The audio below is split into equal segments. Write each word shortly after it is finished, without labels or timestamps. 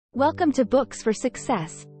Welcome to Books for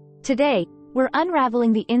Success. Today, we're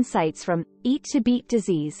unraveling the insights from Eat to Beat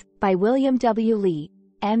Disease by William W. Li,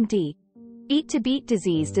 MD. Eat to Beat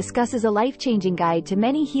Disease discusses a life-changing guide to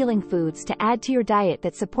many healing foods to add to your diet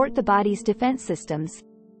that support the body's defense systems.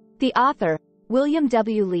 The author, William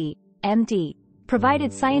W. Li, MD,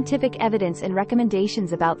 provided scientific evidence and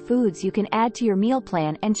recommendations about foods you can add to your meal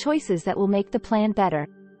plan and choices that will make the plan better.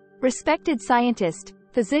 Respected scientist,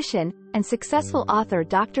 physician, and successful author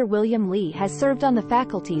Dr. William Li has served on the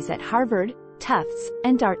faculties at Harvard, Tufts,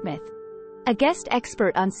 and Dartmouth. A guest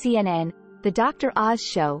expert on CNN, The Dr. Oz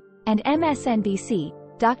Show, and MSNBC,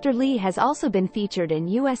 Dr. Li has also been featured in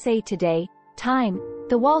USA Today, Time,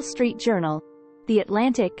 The Wall Street Journal, The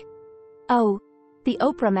Atlantic, The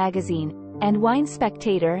Oprah Magazine, and Wine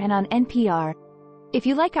Spectator and on NPR. If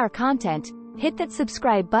you like our content, hit that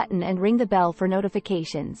subscribe button and ring the bell for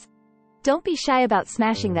notifications. Don't be shy about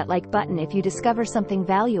smashing that like button if you discover something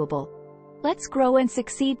valuable. Let's grow and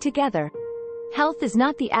succeed together. Health is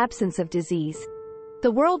not the absence of disease.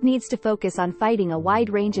 The world needs to focus on fighting a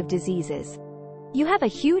wide range of diseases. You have a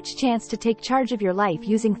huge chance to take charge of your life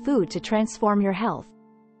using food to transform your health.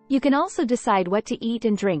 You can also decide what to eat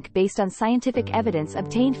and drink based on scientific evidence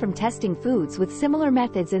obtained from testing foods with similar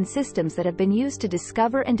methods and systems that have been used to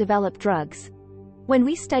discover and develop drugs. When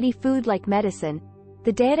we study food like medicine,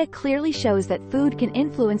 the data clearly shows that food can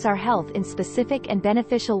influence our health in specific and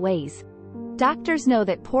beneficial ways. Doctors know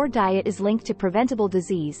that poor diet is linked to preventable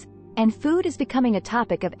disease, and food is becoming a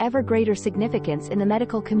topic of ever greater significance in the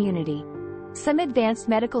medical community. Some advanced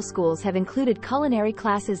medical schools have included culinary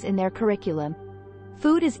classes in their curriculum.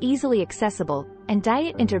 Food is easily accessible, and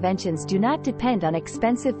diet interventions do not depend on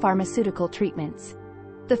expensive pharmaceutical treatments.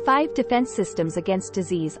 The 5 defense systems against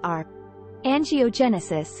disease are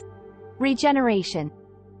angiogenesis, regeneration,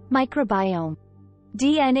 microbiome,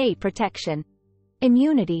 DNA protection,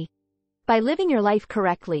 immunity. By living your life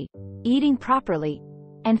correctly, eating properly,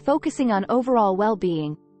 and focusing on overall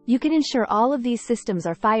well-being, you can ensure all of these systems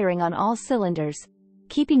are firing on all cylinders,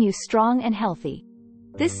 keeping you strong and healthy.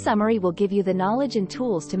 This summary will give you the knowledge and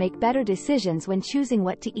tools to make better decisions when choosing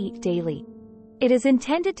what to eat daily. It is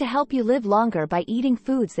intended to help you live longer by eating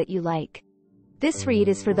foods that you like. This read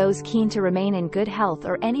is for those keen to remain in good health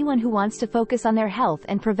or anyone who wants to focus on their health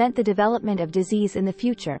and prevent the development of disease in the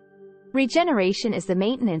future. Regeneration is the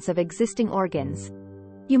maintenance of existing organs.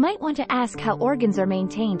 You might want to ask how organs are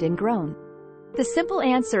maintained and grown. The simple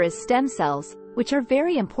answer is stem cells, which are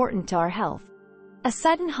very important to our health. A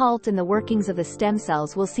sudden halt in the workings of the stem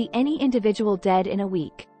cells will see any individual dead in a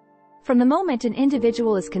week. From the moment an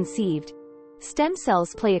individual is conceived, stem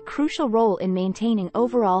cells play a crucial role in maintaining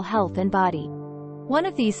overall health and body. One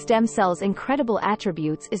of these stem cells' incredible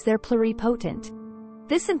attributes is their pluripotent.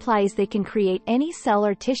 This implies they can create any cell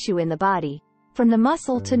or tissue in the body, from the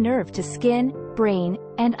muscle to nerve to skin, brain,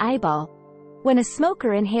 and eyeball. When a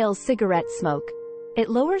smoker inhales cigarette smoke, it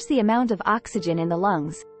lowers the amount of oxygen in the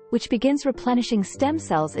lungs, which begins replenishing stem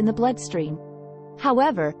cells in the bloodstream.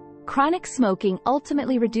 However, chronic smoking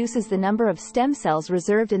ultimately reduces the number of stem cells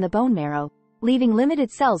reserved in the bone marrow, leaving limited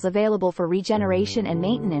cells available for regeneration and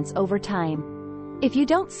maintenance over time. If you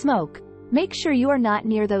don't smoke, make sure you are not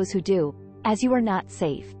near those who do, as you are not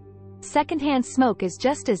safe. Secondhand smoke is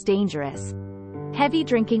just as dangerous. Heavy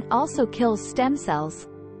drinking also kills stem cells.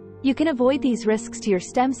 You can avoid these risks to your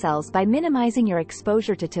stem cells by minimizing your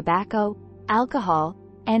exposure to tobacco, alcohol,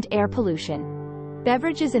 and air pollution.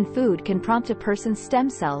 Beverages and food can prompt a person's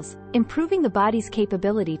stem cells, improving the body's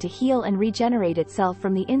capability to heal and regenerate itself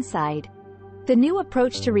from the inside. The new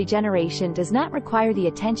approach to regeneration does not require the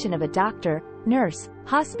attention of a doctor, nurse,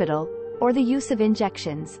 hospital, or the use of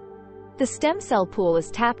injections. The stem cell pool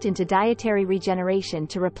is tapped into dietary regeneration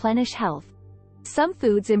to replenish health. Some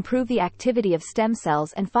foods improve the activity of stem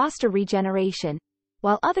cells and foster regeneration,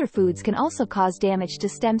 while other foods can also cause damage to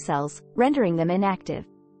stem cells, rendering them inactive.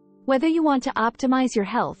 Whether you want to optimize your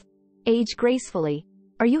health, age gracefully,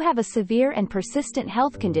 or you have a severe and persistent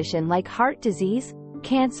health condition like heart disease,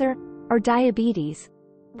 cancer, or diabetes,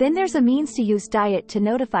 then there's a means to use diet to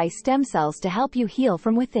notify stem cells to help you heal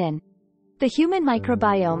from within. The human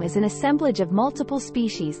microbiome is an assemblage of multiple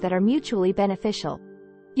species that are mutually beneficial.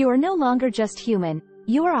 You are no longer just human,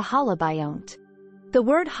 you are a holobionte. The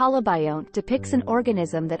word holobionte depicts an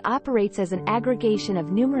organism that operates as an aggregation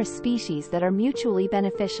of numerous species that are mutually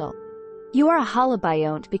beneficial. You are a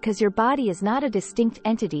holobionte because your body is not a distinct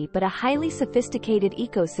entity but a highly sophisticated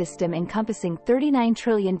ecosystem encompassing 39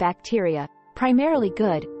 trillion bacteria, primarily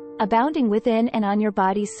good, abounding within and on your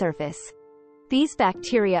body's surface. These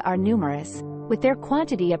bacteria are numerous, with their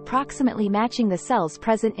quantity approximately matching the cells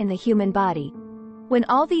present in the human body. When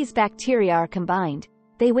all these bacteria are combined,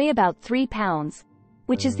 They weigh about 3 pounds,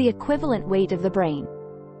 which is the equivalent weight of the brain.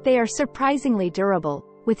 They are surprisingly durable,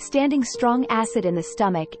 withstanding strong acid in the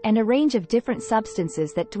stomach and a range of different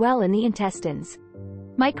substances that dwell in the intestines.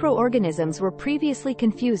 Microorganisms were previously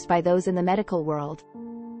confused by those in the medical world.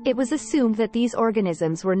 It was assumed that these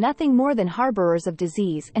organisms were nothing more than harborers of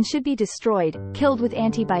disease and should be destroyed, killed with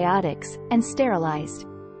antibiotics, and sterilized.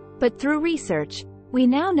 But through research, we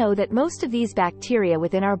now know that most of these bacteria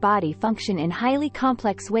within our body function in highly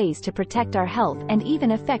complex ways to protect our health and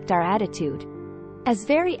even affect our attitude. As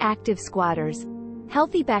very active squatters,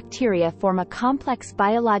 healthy bacteria form a complex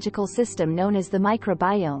biological system known as the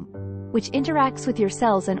microbiome, which interacts with your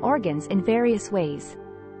cells and organs in various ways.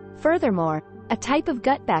 Furthermore, a type of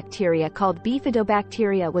gut bacteria called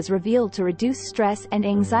bifidobacteria was revealed to reduce stress and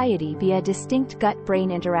anxiety via distinct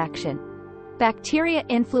gut-brain interaction. Bacteria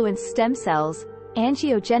influence stem cells,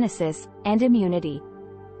 angiogenesis, and immunity.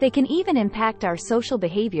 They can even impact our social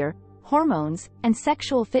behavior, hormones, and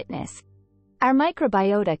sexual fitness. Our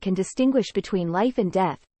microbiota can distinguish between life and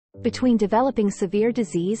death, between developing severe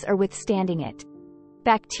disease or withstanding it.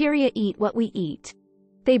 Bacteria eat what we eat.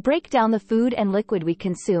 They break down the food and liquid we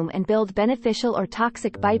consume and build beneficial or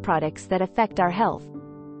toxic byproducts that affect our health.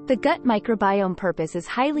 The gut microbiome purpose is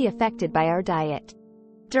highly affected by our diet.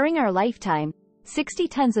 During our lifetime, 60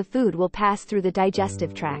 tons of food will pass through the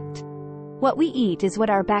digestive tract. What we eat is what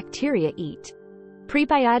our bacteria eat.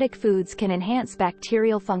 Prebiotic foods can enhance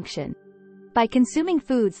bacterial function. By consuming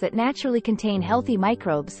foods that naturally contain healthy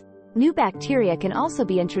microbes, new bacteria can also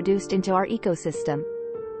be introduced into our ecosystem.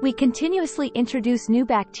 We continuously introduce new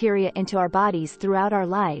bacteria into our bodies throughout our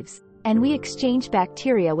lives, and we exchange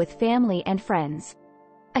bacteria with family and friends.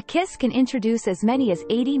 A kiss can introduce as many as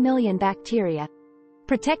 80 million bacteria.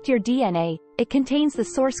 Protect your DNA, it contains the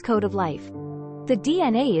source code of life. The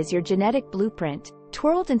DNA is your genetic blueprint,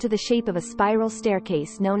 twirled into the shape of a spiral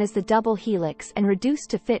staircase known as the double helix and reduced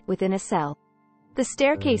to fit within a cell. The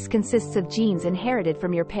staircase consists of genes inherited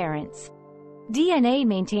from your parents. DNA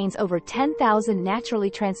maintains over 10,000 naturally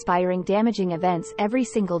transpiring damaging events every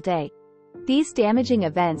single day. These damaging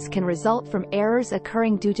events can result from errors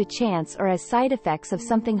occurring due to chance or as side effects of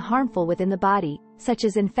something harmful within the body, such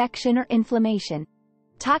as infection or inflammation.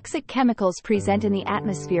 Toxic chemicals present in the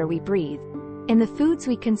atmosphere we breathe, in the foods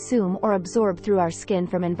we consume or absorb through our skin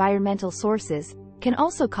from environmental sources, can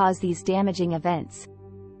also cause these damaging events.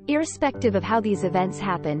 Irrespective of how these events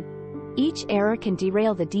happen, each error can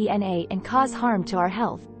derail the DNA and cause harm to our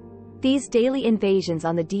health. These daily invasions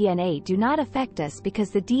on the DNA do not affect us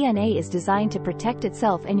because the DNA is designed to protect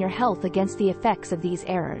itself and your health against the effects of these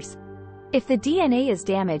errors. If the DNA is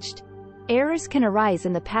damaged, errors can arise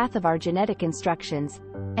in the path of our genetic instructions,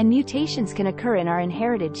 and mutations can occur in our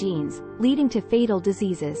inherited genes, leading to fatal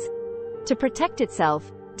diseases. To protect itself,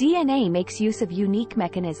 DNA makes use of unique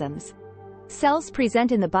mechanisms. Cells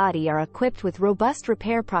present in the body are equipped with robust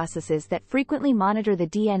repair processes that frequently monitor the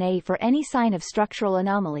DNA for any sign of structural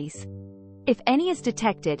anomalies. If any is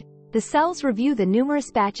detected, the cells review the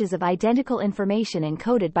numerous batches of identical information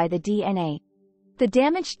encoded by the DNA. The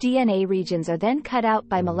damaged DNA regions are then cut out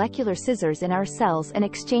by molecular scissors in our cells and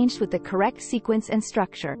exchanged with the correct sequence and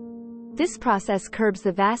structure. This process curbs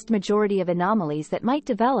the vast majority of anomalies that might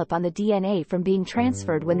develop on the DNA from being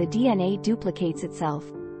transferred when the DNA duplicates itself.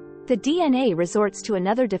 The DNA resorts to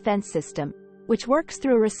another defense system, which works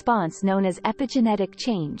through a response known as epigenetic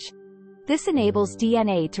change. This enables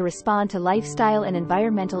DNA to respond to lifestyle and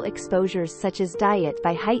environmental exposures such as diet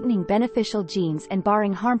by heightening beneficial genes and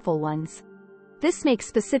barring harmful ones. This makes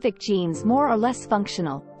specific genes more or less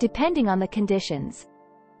functional, depending on the conditions.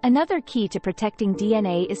 Another key to protecting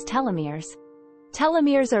DNA is telomeres.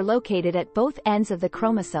 Telomeres are located at both ends of the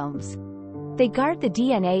chromosomes. They guard the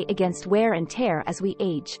DNA against wear and tear as we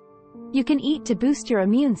age. You can eat to boost your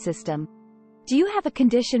immune system. Do you have a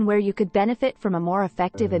condition where you could benefit from a more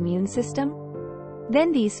effective immune system?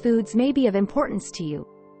 Then these foods may be of importance to you.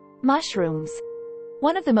 Mushrooms.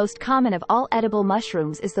 One of the most common of all edible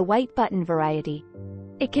mushrooms is the white button variety.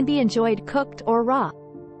 It can be enjoyed cooked or raw.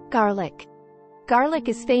 Garlic. Garlic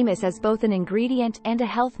is famous as both an ingredient and a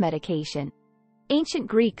health medication. Ancient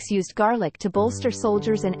Greeks used garlic to bolster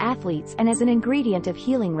soldiers and athletes and as an ingredient of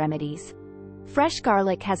healing remedies. Fresh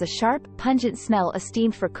garlic has a sharp, pungent smell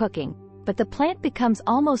esteemed for cooking, but the plant becomes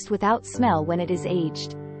almost without smell when it is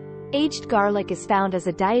aged. Aged garlic is found as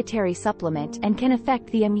a dietary supplement and can affect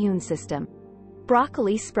the immune system.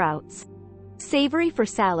 Broccoli sprouts. Savory for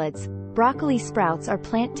salads, broccoli sprouts are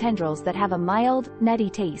plant tendrils that have a mild, nutty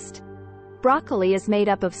taste. Broccoli is made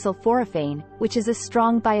up of sulforaphane, which is a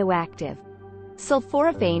strong bioactive.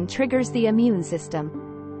 Sulforaphane triggers the immune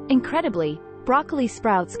system. Incredibly, Broccoli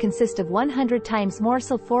sprouts consist of 100 times more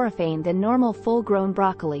sulforaphane than normal full-grown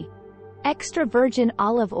broccoli. Extra virgin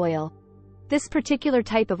olive oil. This particular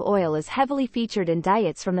type of oil is heavily featured in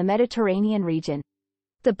diets from the Mediterranean region.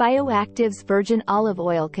 The bioactives virgin olive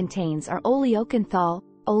oil contains are oleocanthal,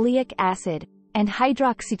 oleic acid, and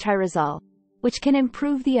hydroxytyrosol, which can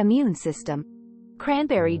improve the immune system.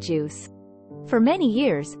 Cranberry juice. For many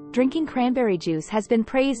years, drinking cranberry juice has been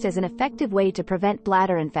praised as an effective way to prevent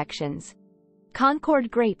bladder infections. Concord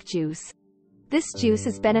grape juice. This juice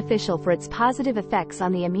is beneficial for its positive effects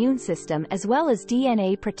on the immune system as well as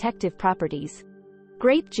DNA protective properties.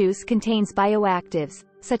 Grape juice contains bioactives,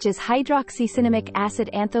 such as hydroxycinnamic acid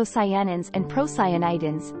anthocyanins and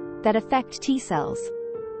procyanidins, that affect T cells.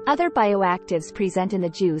 Other bioactives present in the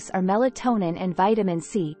juice are melatonin and vitamin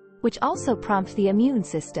C, which also prompt the immune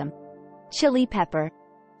system. Chili pepper.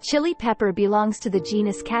 Chili pepper belongs to the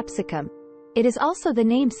genus Capsicum. It is also the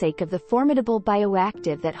namesake of the formidable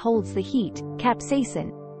bioactive that holds the heat,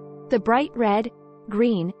 capsaicin. The bright red,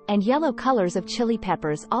 green, and yellow colors of chili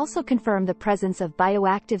peppers also confirm the presence of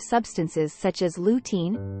bioactive substances such as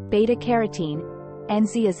lutein, beta-carotene, and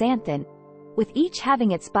zeaxanthin, with each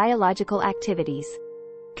having its biological activities.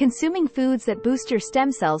 Consuming foods that boost your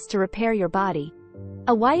stem cells to repair your body.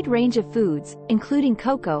 A wide range of foods, including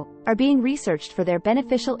cocoa, are being researched for their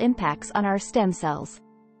beneficial impacts on our stem cells.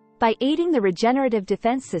 By aiding the regenerative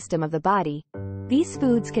defense system of the body, these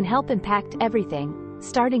foods can help impact everything,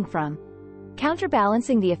 starting from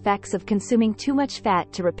counterbalancing the effects of consuming too much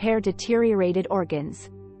fat to repair deteriorated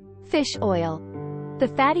organs. Fish oil. The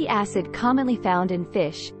fatty acid commonly found in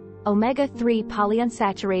fish, omega-3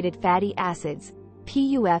 polyunsaturated fatty acids,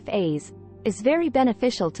 PUFAs, is very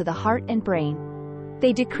beneficial to the heart and brain.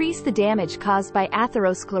 They decrease the damage caused by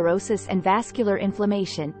atherosclerosis and vascular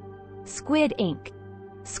inflammation. Squid ink.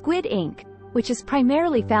 Squid ink, which is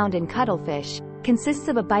primarily found in cuttlefish, consists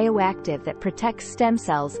of a bioactive that protects stem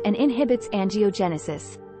cells and inhibits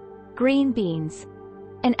angiogenesis. Green beans.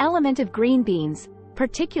 An element of green beans,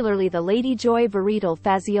 particularly the ladyjoy varietal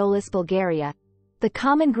Phaseolus bulgaria, the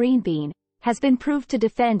common green bean, has been proved to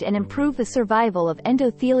defend and improve the survival of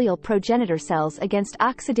endothelial progenitor cells against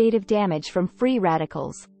oxidative damage from free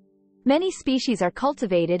radicals. Many species are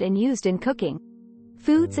cultivated and used in cooking.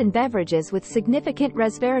 Foods and beverages with significant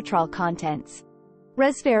resveratrol contents.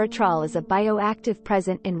 Resveratrol is a bioactive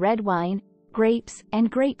present in red wine, grapes, and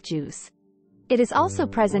grape juice. It is also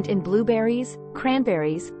present in blueberries,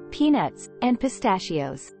 cranberries, peanuts, and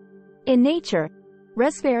pistachios. In nature,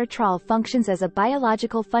 resveratrol functions as a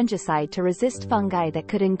biological fungicide to resist fungi that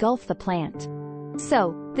could engulf the plant.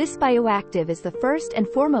 So, this bioactive is the first and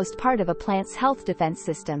foremost part of a plant's health defense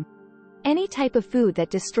system. Any type of food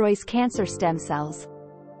that destroys cancer stem cells.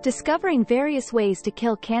 Discovering various ways to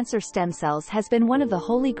kill cancer stem cells has been one of the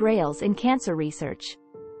holy grails in cancer research.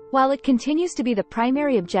 While it continues to be the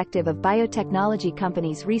primary objective of biotechnology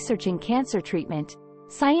companies researching cancer treatment,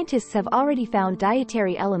 scientists have already found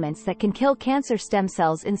dietary elements that can kill cancer stem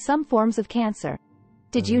cells in some forms of cancer.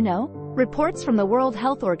 Did you know? Reports from the World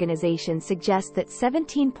Health Organization suggest that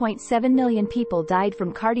 17.7 million people died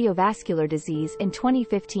from cardiovascular disease in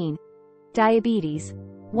 2015. Diabetes,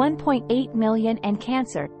 1.8 million, and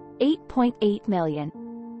cancer, 8.8 million.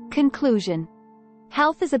 Conclusion.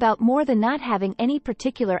 Health is about more than not having any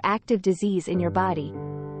particular active disease in your body.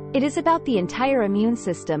 It is about the entire immune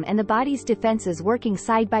system and the body's defenses working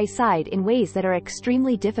side by side in ways that are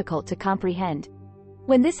extremely difficult to comprehend.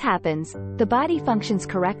 When this happens, the body functions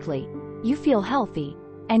correctly, you feel healthy,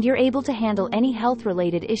 and you're able to handle any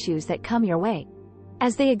health-related issues that come your way.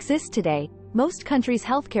 As they exist today, most countries'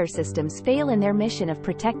 healthcare systems fail in their mission of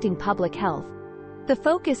protecting public health. The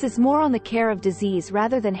focus is more on the care of disease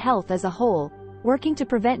rather than health as a whole, working to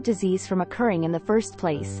prevent disease from occurring in the first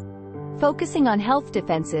place. Focusing on health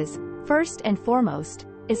defenses, first and foremost,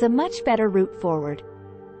 is a much better route forward.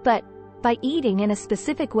 But, by eating in a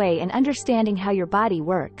specific way and understanding how your body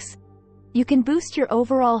works, you can boost your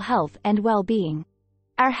overall health and well-being.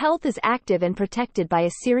 Our health is active and protected by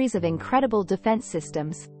a series of incredible defense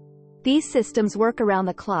systems. These systems work around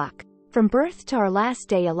the clock, from birth to our last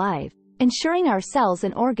day alive, ensuring our cells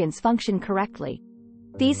and organs function correctly.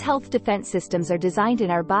 These health defense systems are designed in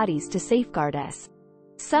our bodies to safeguard us.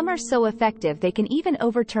 Some are so effective they can even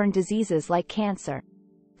overturn diseases like cancer.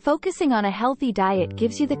 Focusing on a healthy diet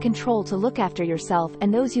gives you the control to look after yourself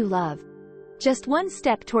and those you love. Just one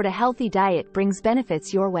step toward a healthy diet brings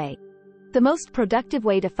benefits your way. The most productive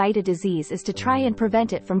way to fight a disease is to try and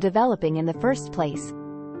prevent it from developing in the first place.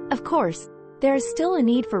 Of course, there is still a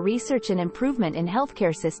need for research and improvement in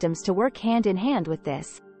healthcare systems to work hand in hand with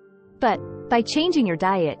this. But, by changing your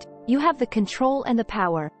diet, you have the control and the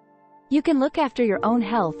power. You can look after your own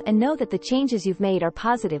health and know that the changes you've made are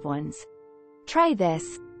positive ones. Try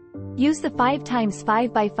this. Use the 5 times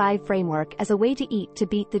 5 by 5 framework as a way to eat to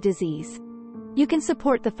beat the disease. You can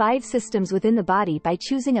support the 5 systems within the body by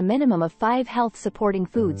choosing a minimum of 5 health-supporting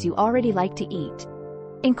foods you already like to eat.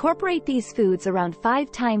 Incorporate these foods around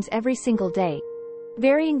 5 times every single day,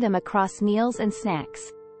 varying them across meals and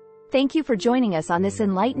snacks. Thank you for joining us on this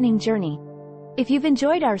enlightening journey. If you've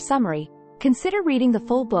enjoyed our summary, consider reading the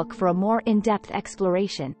full book for a more in-depth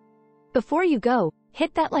exploration. Before you go,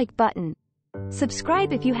 hit that like button,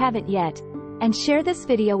 subscribe if you haven't yet, and share this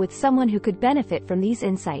video with someone who could benefit from these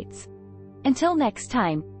insights. Until next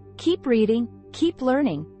time, keep reading, keep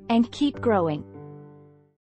learning, and keep growing.